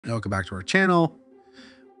Welcome back to our channel,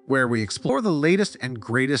 where we explore the latest and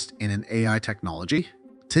greatest in an AI technology.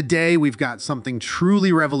 Today, we've got something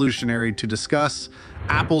truly revolutionary to discuss: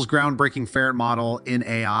 Apple's groundbreaking Ferret model in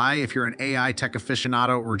AI. If you're an AI tech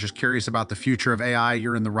aficionado or just curious about the future of AI,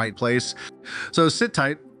 you're in the right place. So sit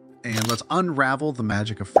tight and let's unravel the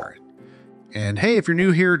magic of Ferret. And hey, if you're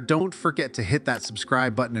new here, don't forget to hit that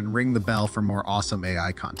subscribe button and ring the bell for more awesome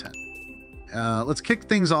AI content. Let's kick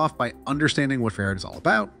things off by understanding what Ferret is all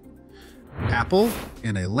about. Apple,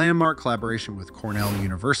 in a landmark collaboration with Cornell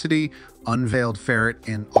University, unveiled Ferret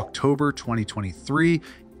in October 2023.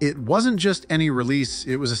 It wasn't just any release,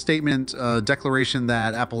 it was a statement, a declaration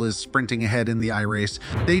that Apple is sprinting ahead in the AI race.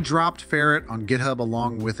 They dropped Ferret on GitHub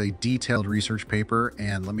along with a detailed research paper,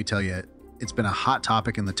 and let me tell you, it's been a hot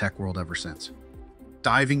topic in the tech world ever since.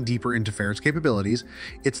 Diving deeper into Ferret's capabilities,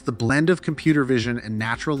 it's the blend of computer vision and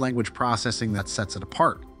natural language processing that sets it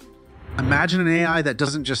apart. Imagine an AI that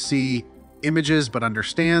doesn't just see images, but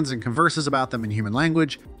understands and converses about them in human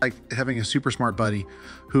language, like having a super smart buddy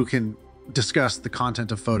who can discuss the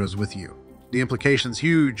content of photos with you. The implication's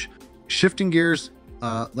huge. Shifting gears,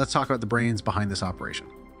 let's talk about the brains behind this operation.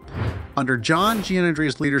 Under John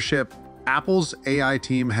Giannandrea's leadership, Apple's AI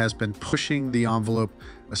team has been pushing the envelope,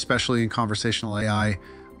 especially in conversational AI.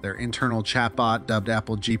 Their internal chatbot, dubbed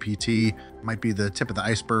Apple GPT, might be the tip of the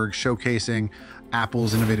iceberg, showcasing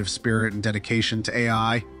Apple's innovative spirit and dedication to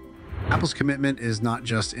AI. Apple's commitment is not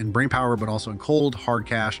just in brainpower, but also in cold, hard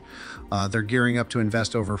cash. They're gearing up to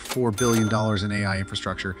invest over $4 billion in AI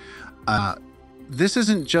infrastructure. This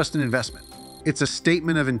isn't just an investment. It's a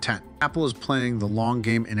statement of intent. Apple is playing the long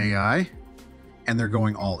game in AI, and they're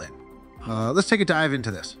going all in. Let's take a dive into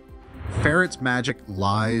this. Ferret's magic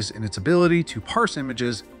lies in its ability to parse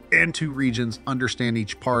images into regions, understand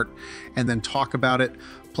each part, and then talk about it.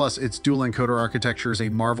 Plus, its dual-encoder architecture is a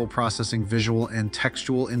marvel, processing visual and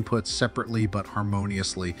textual inputs separately but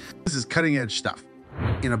harmoniously. This is cutting-edge stuff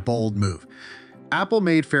in a bold move. Apple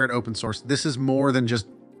made Ferret open source. This is more than just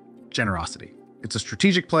generosity. It's a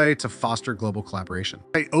strategic play to foster global collaboration.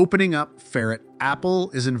 By opening up Ferret, Apple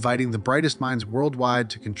is inviting the brightest minds worldwide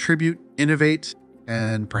to contribute, innovate,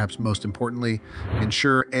 and perhaps most importantly,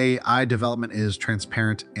 ensure AI development is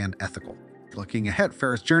transparent and ethical. Looking ahead,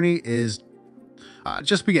 Ferret's journey is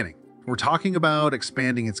just beginning. We're talking about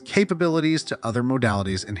expanding its capabilities to other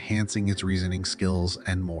modalities, enhancing its reasoning skills,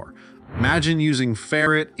 and more. Imagine using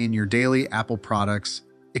Ferret in your daily Apple products.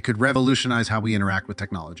 It could revolutionize how we interact with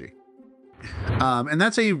technology. And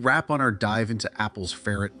that's a wrap on our dive into Apple's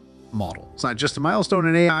Ferret model. It's not just a milestone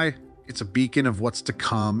in AI, it's a beacon of what's to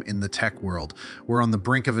come in the tech world. We're on the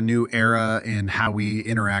brink of a new era in how we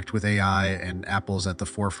interact with AI, and Apple's at the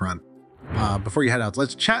forefront. Before you head out,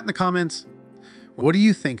 let's chat in the comments. What do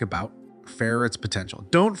you think about Ferret's potential?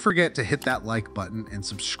 Don't forget to hit that like button and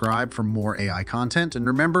subscribe for more AI content. And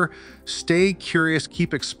remember, stay curious,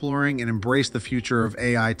 keep exploring, and embrace the future of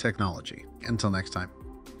AI technology. Until next time.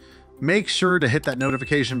 Make sure to hit that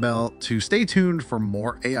notification bell to stay tuned for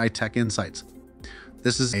more AI tech insights.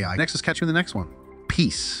 This is AI Nexus. Catch you in the next one.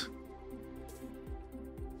 Peace.